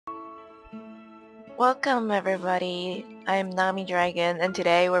Welcome everybody, I'm Nami Dragon and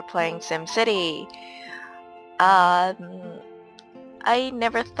today we're playing Simcity. Um, I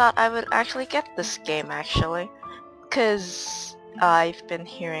never thought I would actually get this game actually, because I've been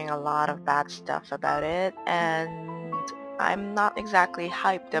hearing a lot of bad stuff about it and I'm not exactly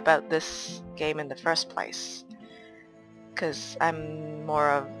hyped about this game in the first place. Because I'm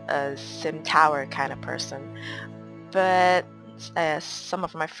more of a sim tower kind of person. But some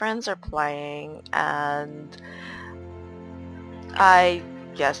of my friends are playing and I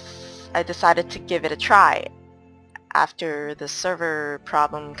decided to give it a try after the server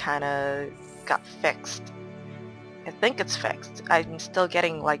problem kinda got fixed. I think it's fixed. I'm still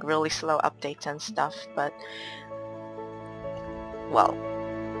getting like really slow updates and stuff, but well,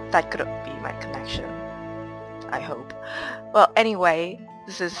 that could be my connection, I hope. Well, anyway,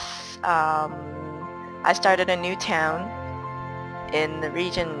 this is I started a new town in the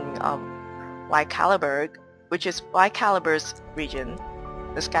region of Caliburg, which is Calibur's region,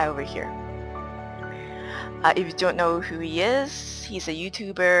 this guy over here. If you don't know who he is, he's a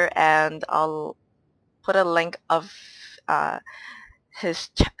YouTuber, and I'll put a link of to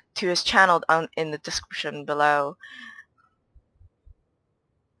his channel in the description below.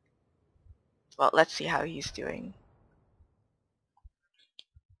 Well, let's see how he's doing.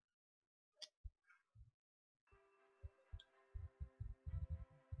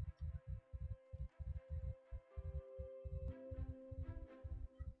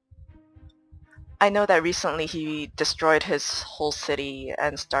 I know that recently he destroyed his whole city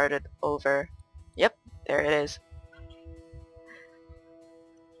and started over. Yep, there it is.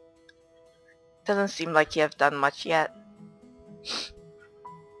 Doesn't seem like he have done much yet.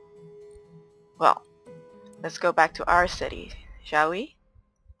 Well, let's go back to our city, shall we?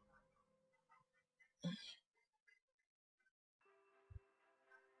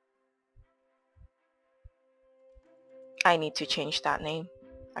 I need to change that name.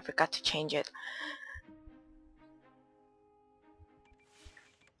 I forgot to change it.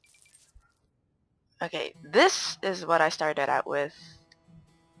 Okay, this is what I started out with.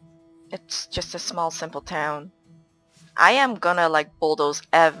 It's just a small simple town. I am gonna like bulldoze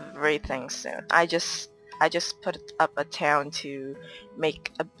everything soon. I just put up a town to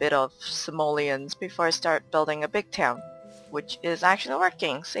make a bit of simoleons before I start building a big town, which is actually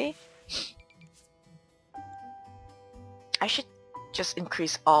working, see? I should just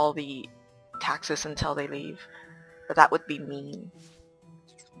increase all the taxes until they leave, but that would be mean.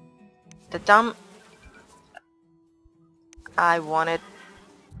 The dump I wanted,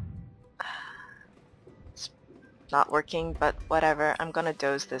 it's not working, but whatever, I'm gonna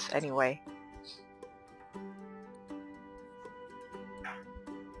doze this anyway.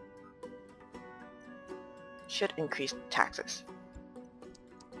 Should increase taxes.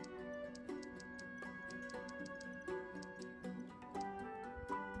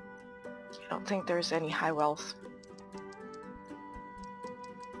 I don't think there's any high wealth.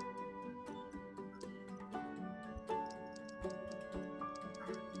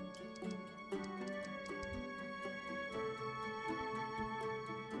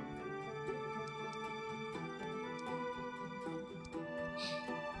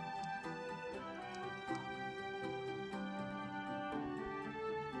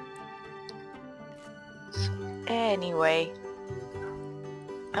 Anyway,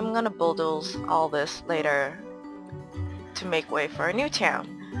 I'm gonna bulldoze all this later to make way for a new town.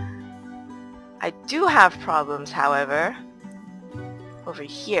 I do have problems, however, over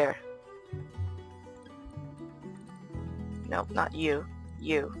here. No, not you.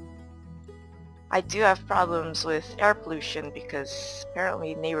 You. I do have problems with air pollution because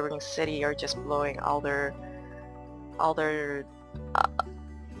apparently neighboring city are just blowing all their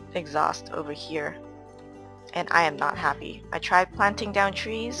exhaust over here. And I am not happy. I tried planting down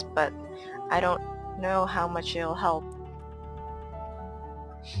trees, but I don't know how much it'll help.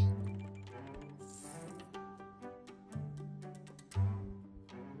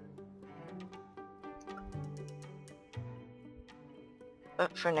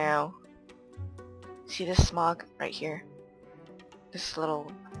 But for now, see this smog right here? This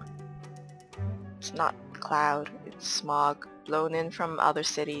little... It's not cloud, it's smog blown in from other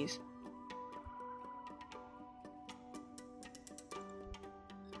cities.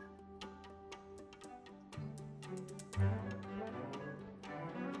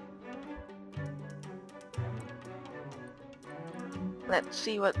 Let's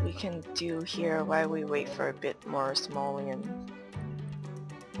see what we can do here while we wait for a bit more simoleons.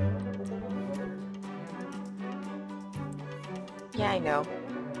 Yeah, I know.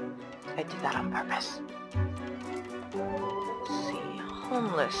 I did that on purpose. Let's see.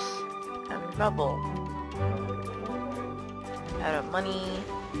 Homeless. I'm in trouble. Out of money.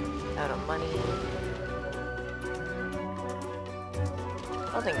 Out of money.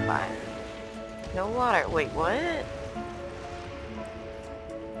 Nothing fine. No water. Wait, what?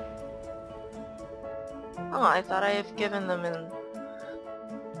 Oh, I thought I have given them in...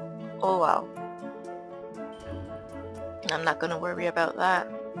 Oh wow. I'm not gonna worry about that,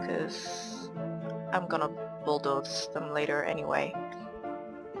 because I'm gonna bulldoze them later anyway.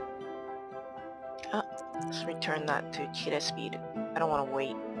 Oh, let's return that to cheetah speed. I don't want to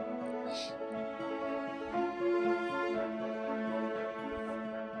wait.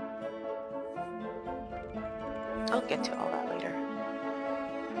 I'll get to all that later.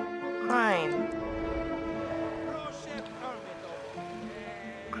 Crime.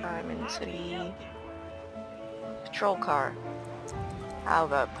 Crime in the city. Patrol car. How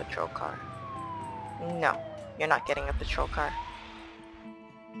about patrol car? No, you're not getting a patrol car.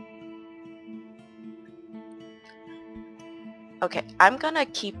 Okay, I'm gonna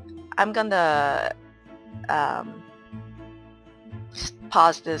just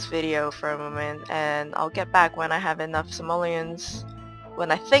pause this video for a moment, and I'll get back when I have enough simoleons,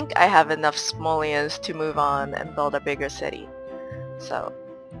 when I think I have enough simoleons to move on and build a bigger city. So,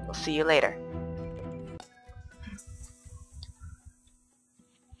 we'll see you later.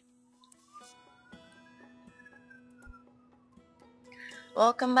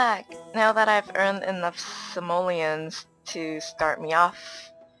 Welcome back. Now that I've earned enough simoleons to start me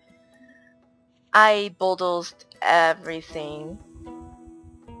off, I bulldozed everything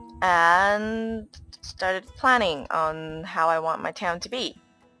and started planning on how I want my town to be.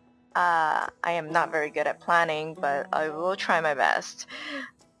 I am not very good at planning, but I will try my best.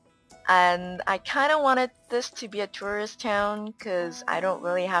 And I kind of wanted this to be a tourist town because I don't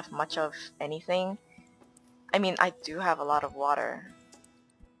really have much of anything. I mean, I do have a lot of water.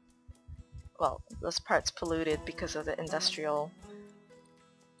 Well, this part's polluted because of the industrial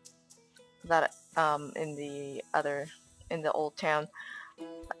that in the old town.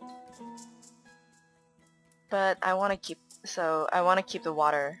 But I want to keep the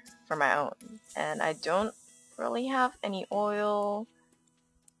water for my own, and I don't really have any oil.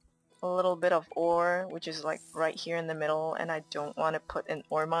 A little bit of ore, which is like right here in the middle, and I don't want to put an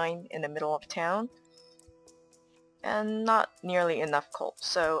ore mine in the middle of town. And not nearly enough coal,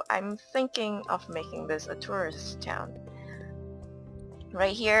 so I'm thinking of making this a tourist town.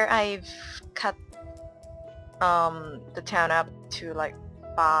 Right here I've cut the town up to like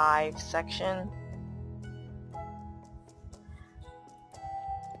 5 sections.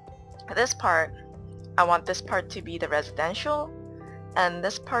 This part, I want this part to be the residential, and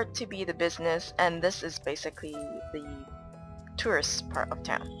this part to be the business, and this is basically the tourist part of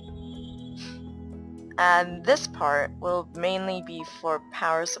town. And this part will mainly be for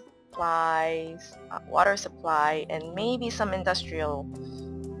power supplies, water supply, and maybe some industrial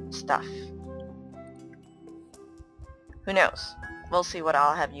stuff. Who knows? We'll see what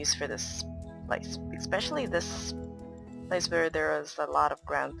I'll have use for this place, especially this place where there is a lot of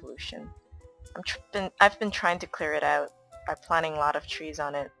ground pollution. I've been trying to clear it out by planting a lot of trees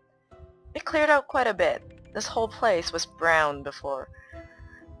on it. It cleared out quite a bit. This whole place was brown before.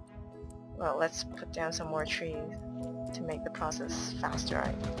 Well, let's put down some more trees to make the process faster,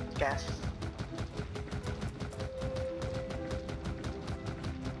 I guess.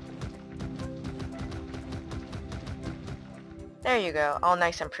 There you go, all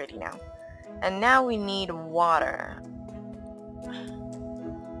nice and pretty now. And now we need water.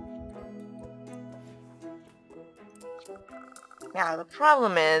 Now the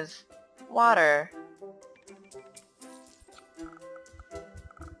problem is water.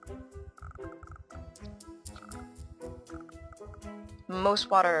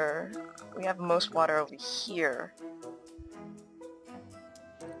 We have most water over here.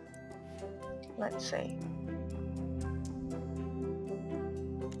 Let's see.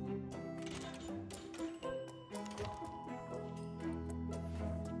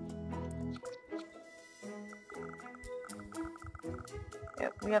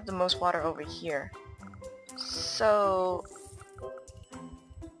 Yep, we have the most water over here. So...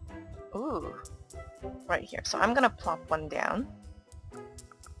 Ooh. Right here. So I'm gonna plop one down.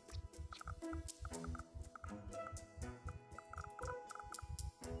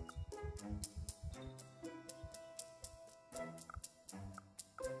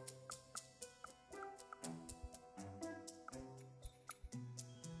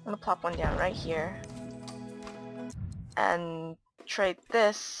 I'm gonna plop one down right here and trade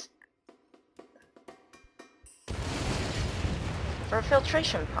this for a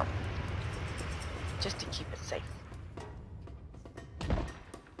filtration pump just to keep it safe.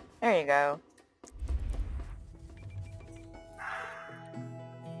 There you go.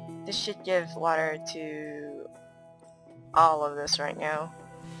 This should give water to all of this right now.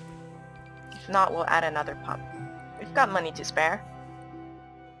 If not, we'll add another pump. We've got money to spare.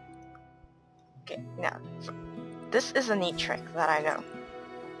 Okay, now, this is a neat trick that I know.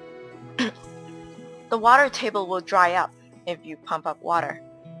 The water table will dry up if you pump up water,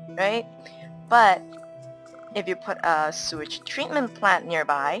 right? But if you put a sewage treatment plant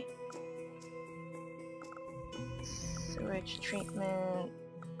nearby, sewage treatment,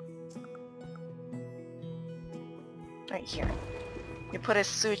 right here. You put a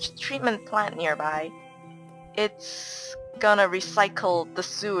sewage treatment plant nearby, it's gonna recycle the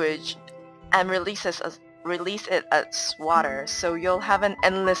sewage and release it as water, so you'll have an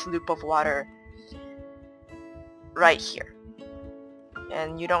endless loop of water right here.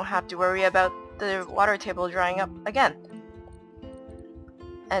 And you don't have to worry about the water table drying up again.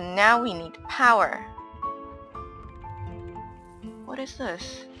 And now we need power. What is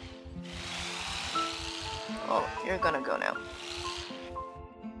this? Oh, you're gonna go now.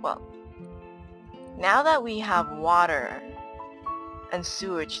 Well, now that we have water and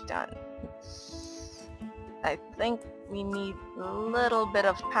sewage done, I think we need a little bit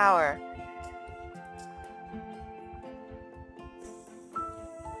of power,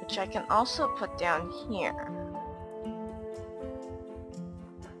 which I can also put down here.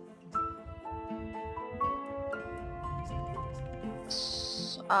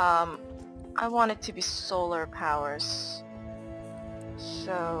 So, I want it to be solar powers.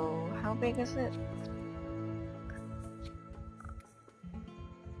 So, how big is it?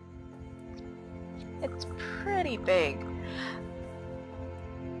 It's pretty big.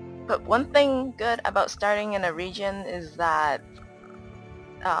 But one thing good about starting in a region is that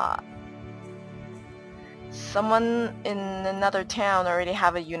someone in another town already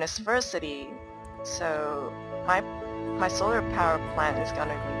have a university, so my solar power plant is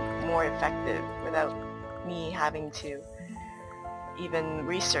gonna be more effective without me having to even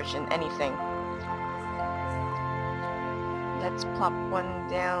research in anything. Let's plop one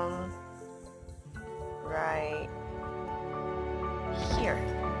down right here.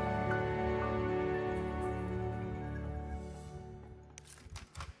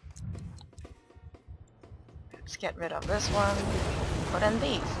 Let's get rid of this one, put in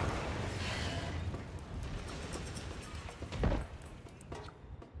these.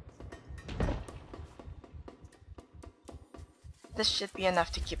 This should be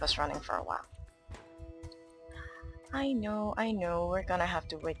enough to keep us running for a while. I know, we're gonna have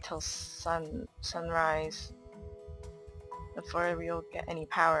to wait till sunrise before we'll get any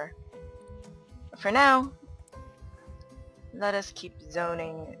power. But for now, let us keep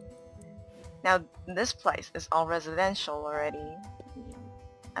zoning. Now, this place is all residential already.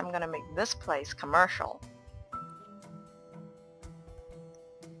 I'm gonna make this place commercial.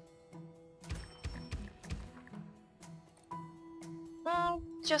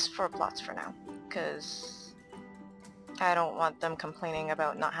 Just for plots for now, because I don't want them complaining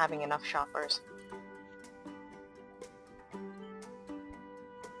about not having enough shoppers.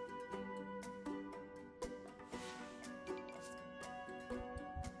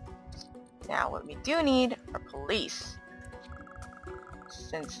 Now what we do need are police.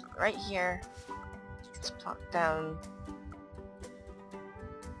 Since right here, let's plop down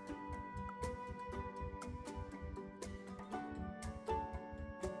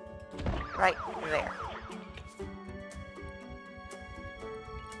right there.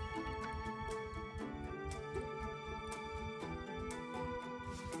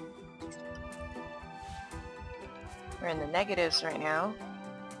 We're in the negatives right now.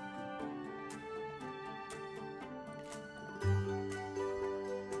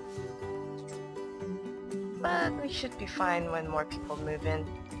 But we should be fine when more people move in.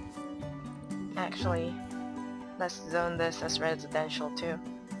 Actually, let's zone this as residential too.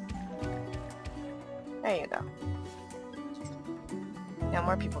 There you go. Now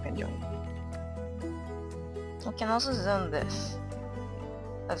more people can join. I can also zone this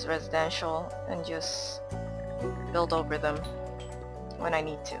as residential and just build over them when I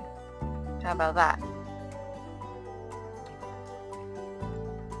need to. How about that?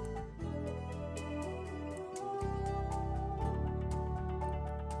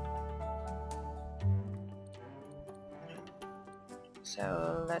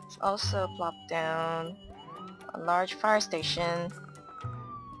 So let's also plop down a large fire station.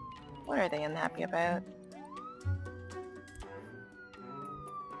 What are they unhappy about?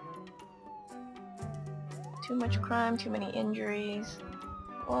 Too much crime, too many injuries.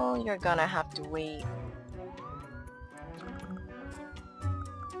 Well, you're gonna have to wait.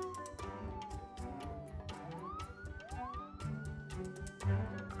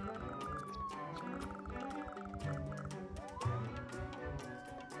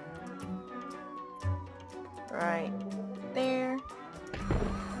 right there.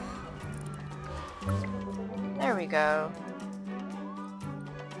 There we go.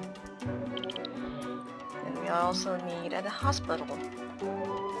 And we also need a hospital.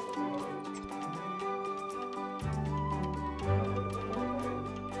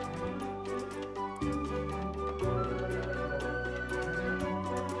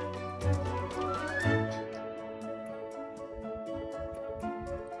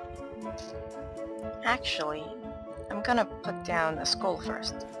 Actually, I'm gonna put down a skull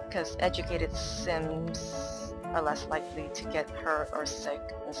first, because educated Sims are less likely to get hurt or sick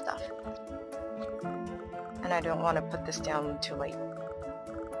and stuff. And I don't want to put this down too late.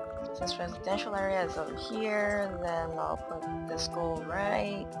 Since residential area is over here, then I'll put the skull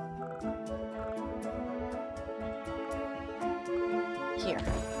right here.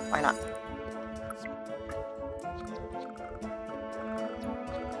 Why not?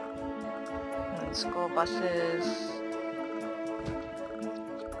 And school buses.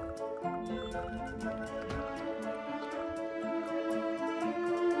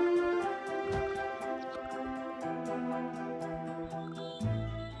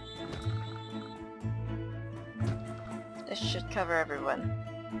 This should cover everyone.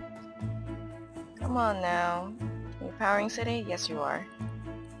 Come on now. Are you powering city? Yes you are.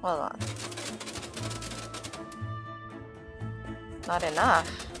 Hold on. Not enough?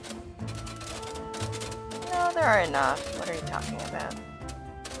 No, there are enough. What are you talking about?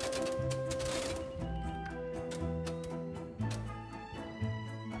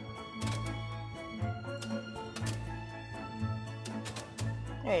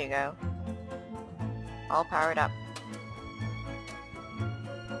 There you go. All powered up.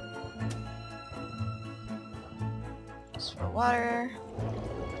 Just for water.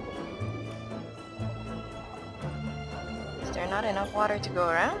 Is there not enough water to go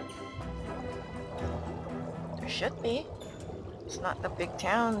around? There should be. It's not a big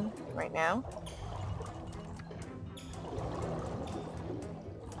town right now.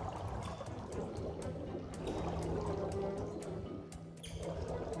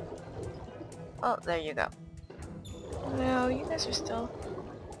 Oh, there you go. No, you guys are still...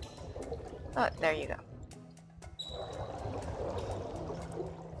 Oh, there you go.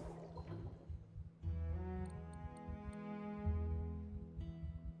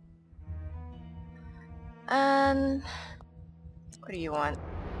 And... what do you want?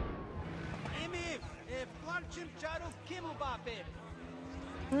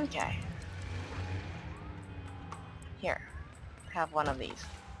 Okay. Here. Have one of these.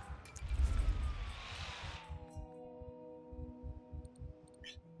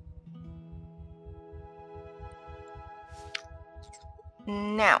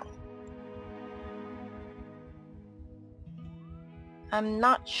 Now, I'm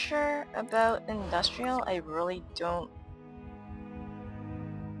not sure about industrial. I really don't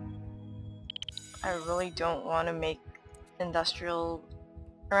want to make industrial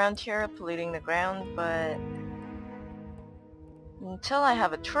around here polluting the ground, but until I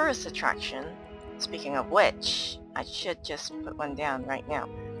have a tourist attraction, speaking of which, I should just put one down right now.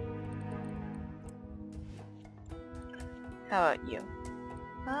 How about you?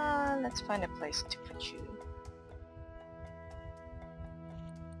 Let's find a place to put you.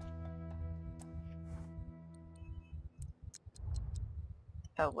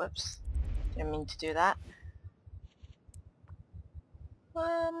 Oh, whoops. Didn't mean to do that.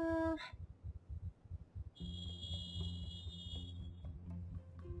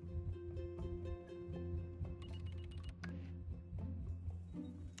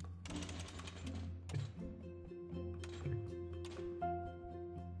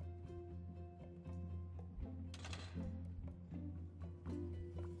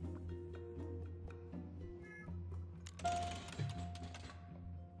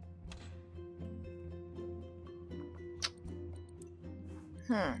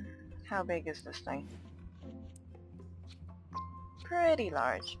 How big is this thing? Pretty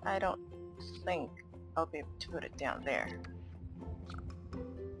large. I don't think I'll be able to put it down there.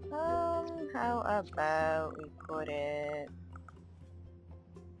 How about we put it...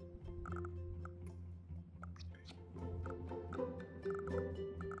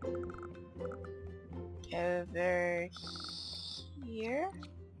 over here?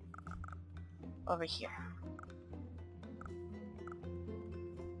 Over here.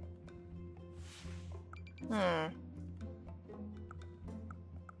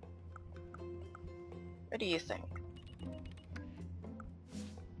 What do you think?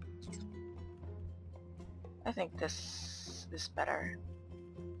 I think this is better.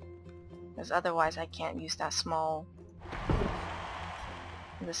 Because otherwise I can't use that small...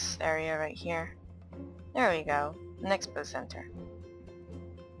 this area right here. There we go. Next expo center.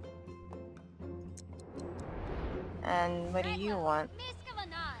 And what do you want?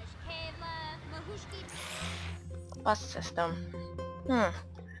 Bus system.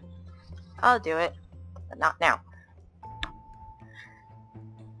 I'll do it, but not now.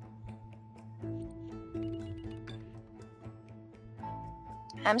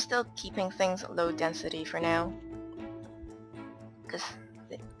 I'm still keeping things low density for now, because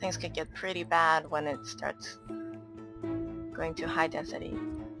things could get pretty bad when it starts going to high density.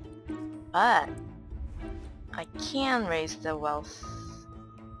 But I can raise the wealth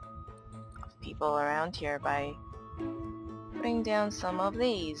of people around here by putting down some of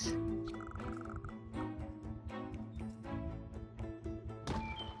these.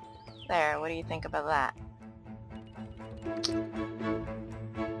 There, what do you think about that?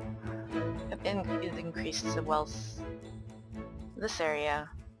 It increases the wealth of this area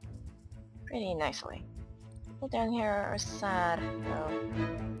pretty nicely. People down here are sad, though.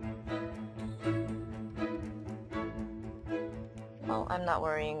 Well, I'm not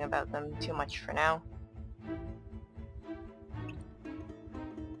worrying about them too much for now.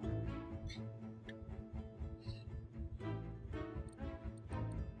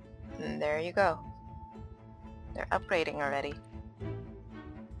 And there you go. They're upgrading already.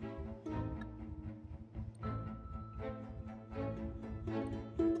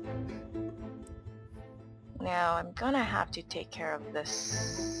 Now, I'm gonna have to take care of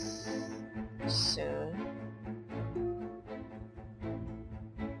this soon.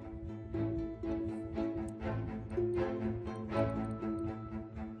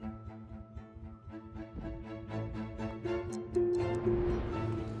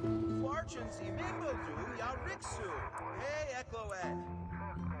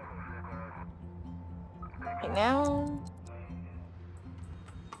 Right now?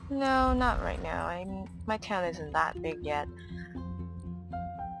 No, not right now. My town isn't that big yet.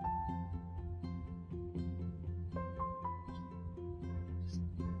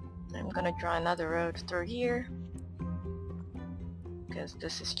 I'm gonna draw another road through here, because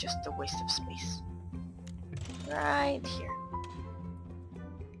this is just a waste of space. Right here.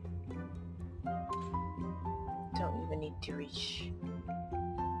 Don't even need to reach.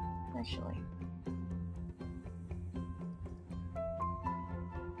 Actually.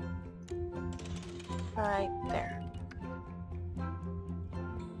 Right there.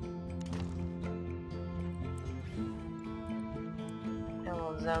 And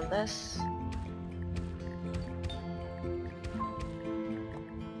we'll zone this.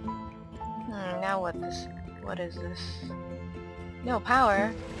 Now what is this? No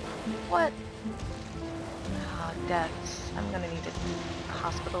power? What? Ah, deaths. I'm gonna need a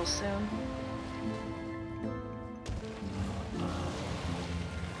hospital soon.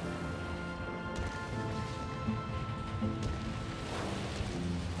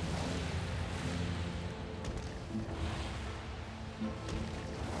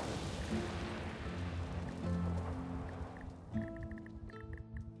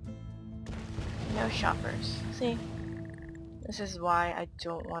 No shoppers. See? This is why I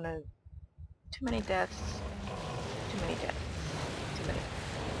don't want to... Too many deaths. Too many deaths. Too many.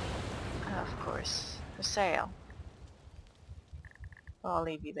 Of course. For sale. Well, I'll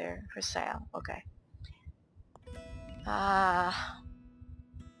leave you there. For sale. Okay. Well,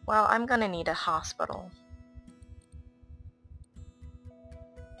 I'm gonna need a hospital.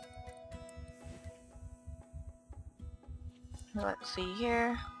 Let's see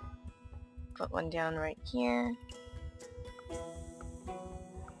here. Put one down right here.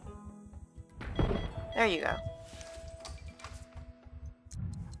 There you go.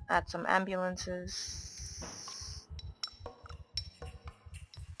 Add some ambulances.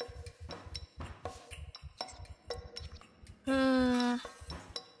 Nah.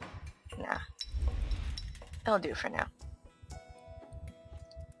 It'll do for now.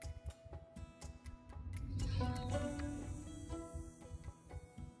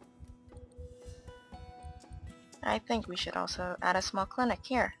 I think we should also add a small clinic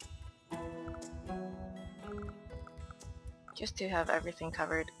here. Just to have everything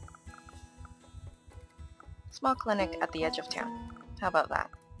covered. Small clinic at the edge of town. How about that?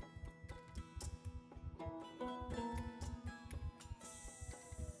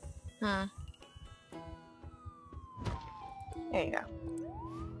 There you go.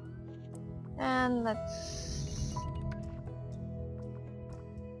 And let's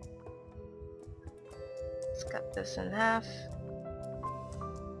cut this in half.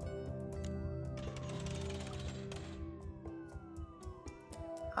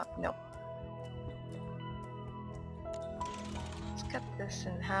 Oh, no. Let's cut this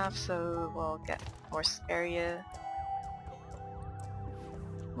in half so we'll get workforce area.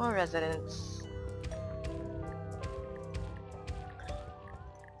 More residents.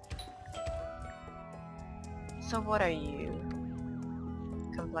 So what are you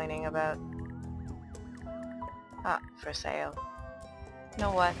complaining about? Ah, for sale. You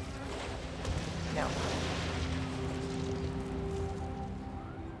know what? No.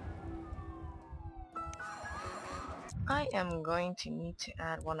 I am going to need to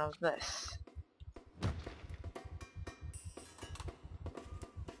add one of this.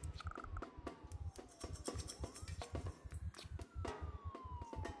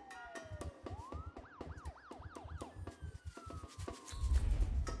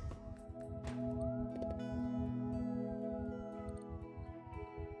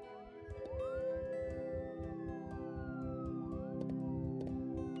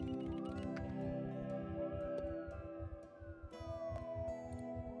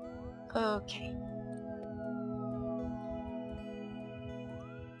 Okay.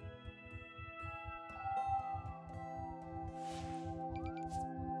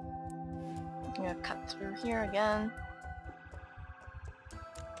 I'm gonna cut through here again.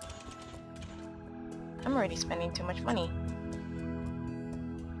 I'm already spending too much money.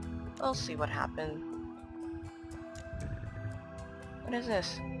 We'll see what happens. What is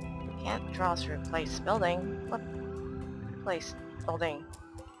this? Can't draw through place building. What place building?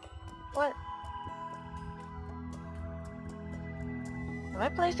 What? Have I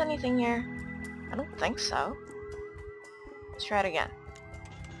placed anything here? I don't think so. Let's try it again.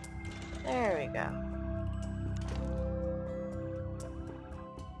 There we go.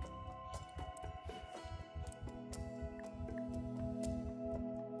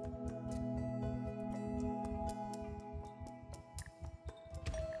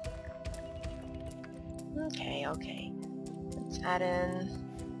 Okay. Let's add in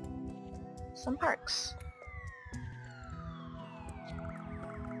some parks.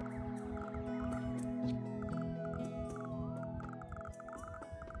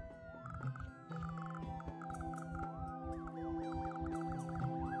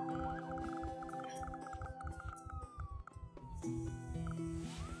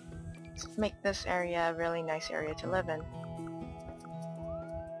 Let's make this area a really nice area to live in.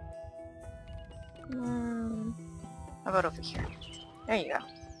 How about over here? There you go.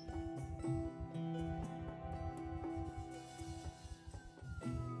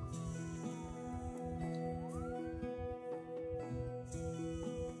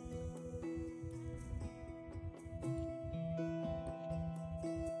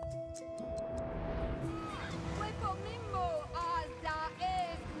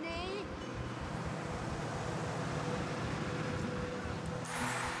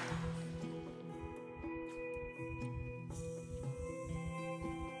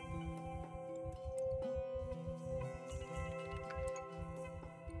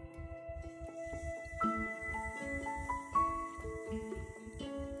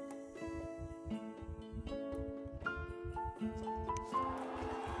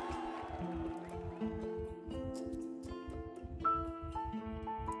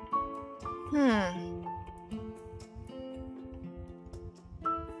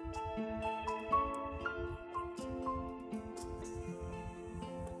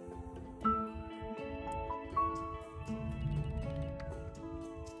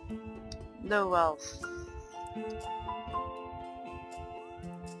 Low wealth.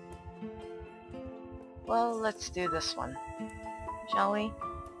 Well, let's do this one, shall we?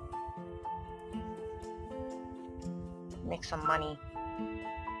 Make some money.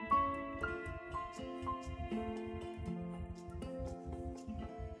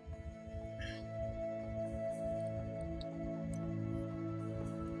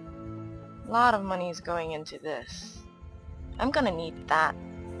 A lot of money is going into this. I'm gonna need that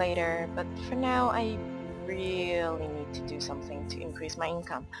later, but for now I really need to do something to increase my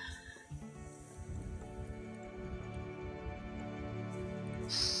income.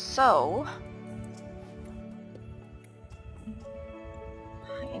 So,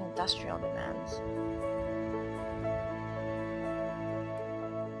 industrial demands.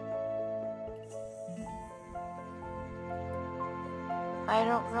 I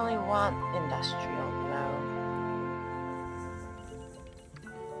don't really want industrial though.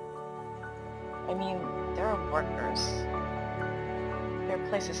 I mean, there are workers. There are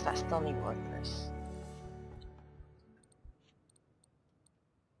places that still need workers.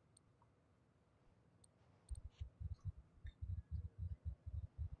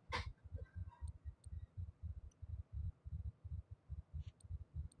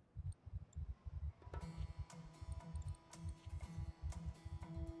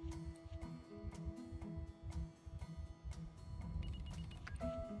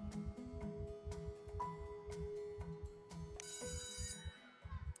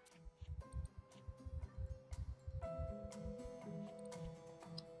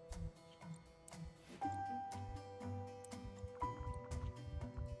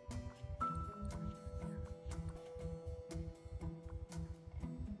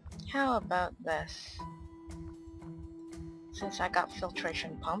 How about this? Since I got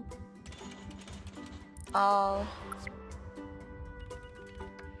filtration pump, I'll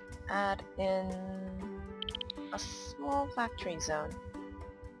add in a small factory zone.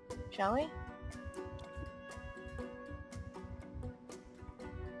 Shall we?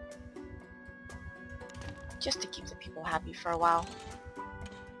 Just to keep the people happy for a while.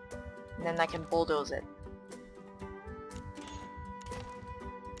 And then I can bulldoze it.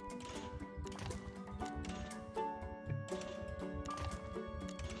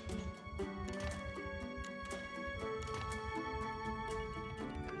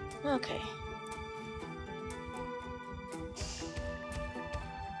 Okay.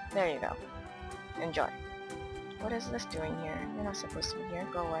 There you go. Enjoy. What is this doing here? You're not supposed to be here.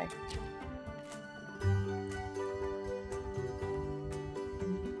 Go away.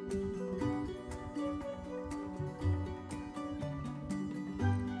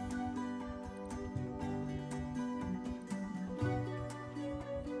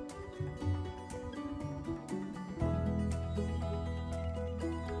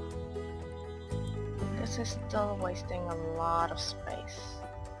 This is still wasting a lot of space.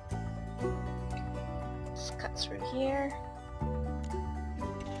 Let's cut through here.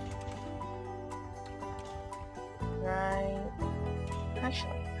 Right.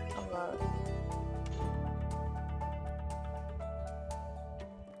 Actually, hello.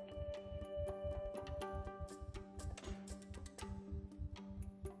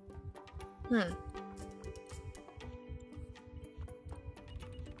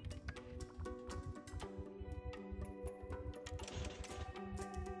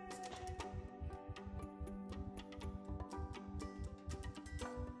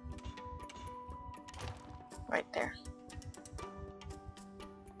 Right there.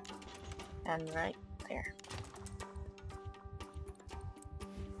 And right there.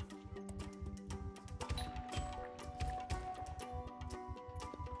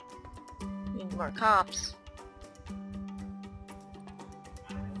 Need more cops.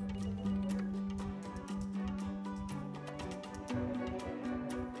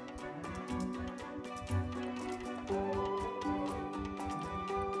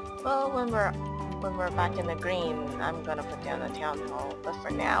 Well, when we're back in the green, I'm gonna put down a town hall, but for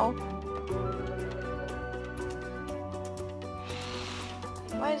now...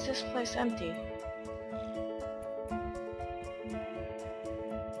 Why is this place empty?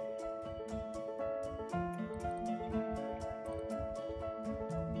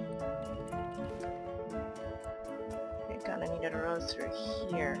 We're gonna need a road through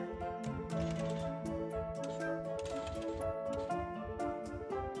here.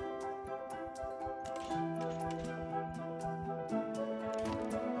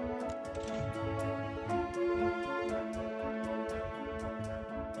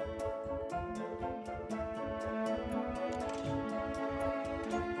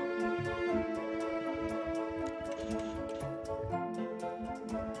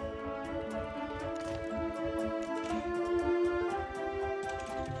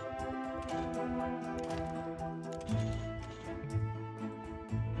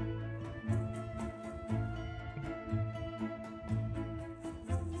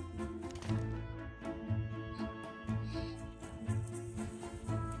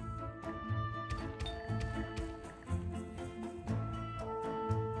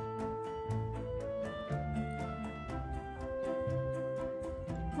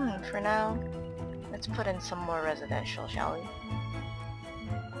 For now, let's put in some more residential, shall we?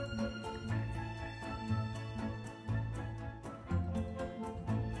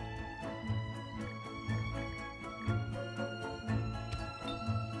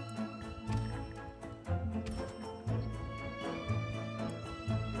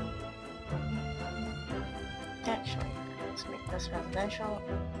 Actually, let's make this residential.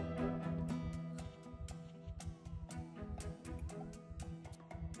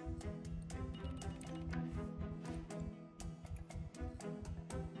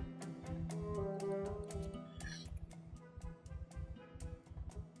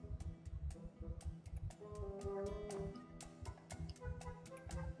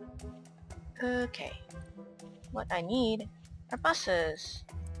 Okay, what I need are buses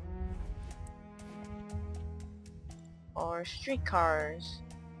or streetcars.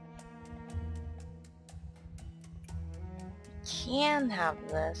 Can have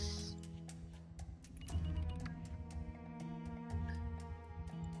this.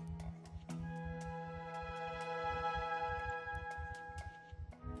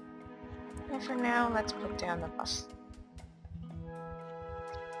 And for now, let's put down the bus.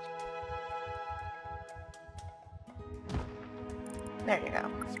 There you go.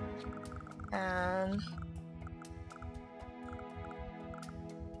 And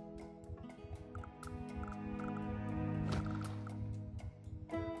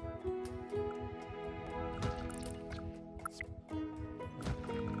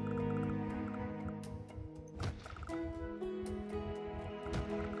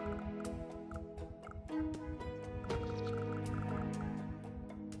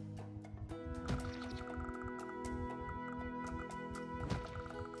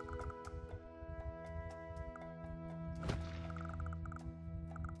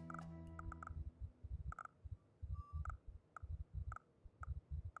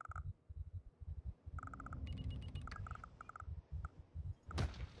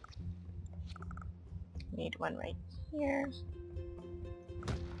need one right here.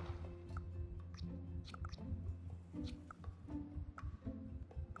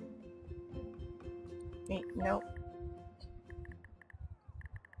 Wait, nope.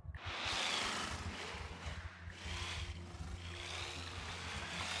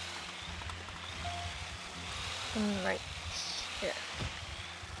 Right here.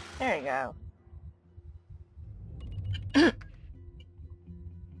 There you go.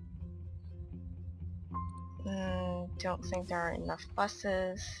 Don't think there are enough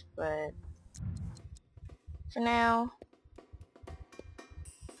buses, but for now.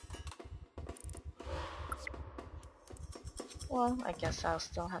 Well, I guess I'll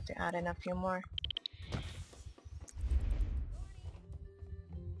still have to add in a few more.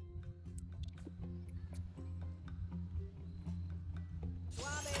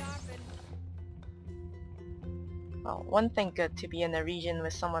 Well, one thing good to be in a region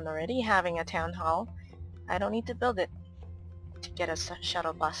with someone already having a town hall. I don't need to build it to get a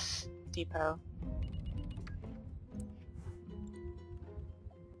shuttle bus depot.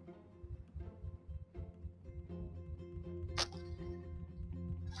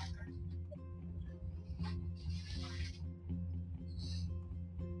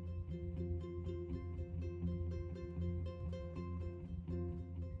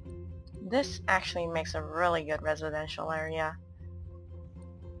 This actually makes a really good residential area.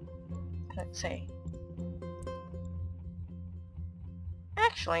 Let's see.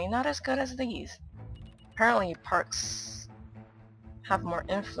 Actually, not as good as these. Apparently parks have more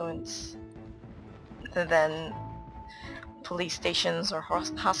influence than police stations or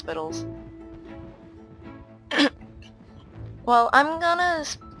hospitals. Well, I'm gonna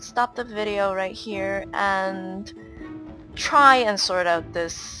stop the video right here and try and sort out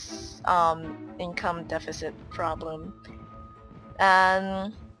this income deficit problem.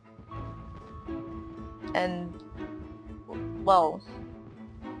 And well,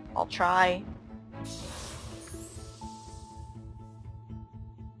 I'll try.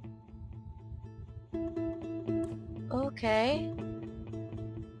 Okay.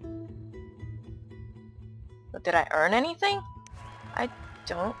 But did I earn anything? I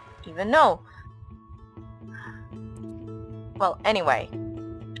don't even know. Well, anyway,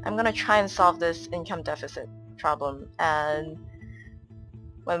 I'm gonna try and solve this income deficit problem, and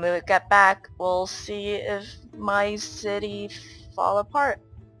when we get back, we'll see if my city fall apart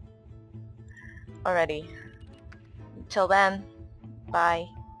already. Until then, bye.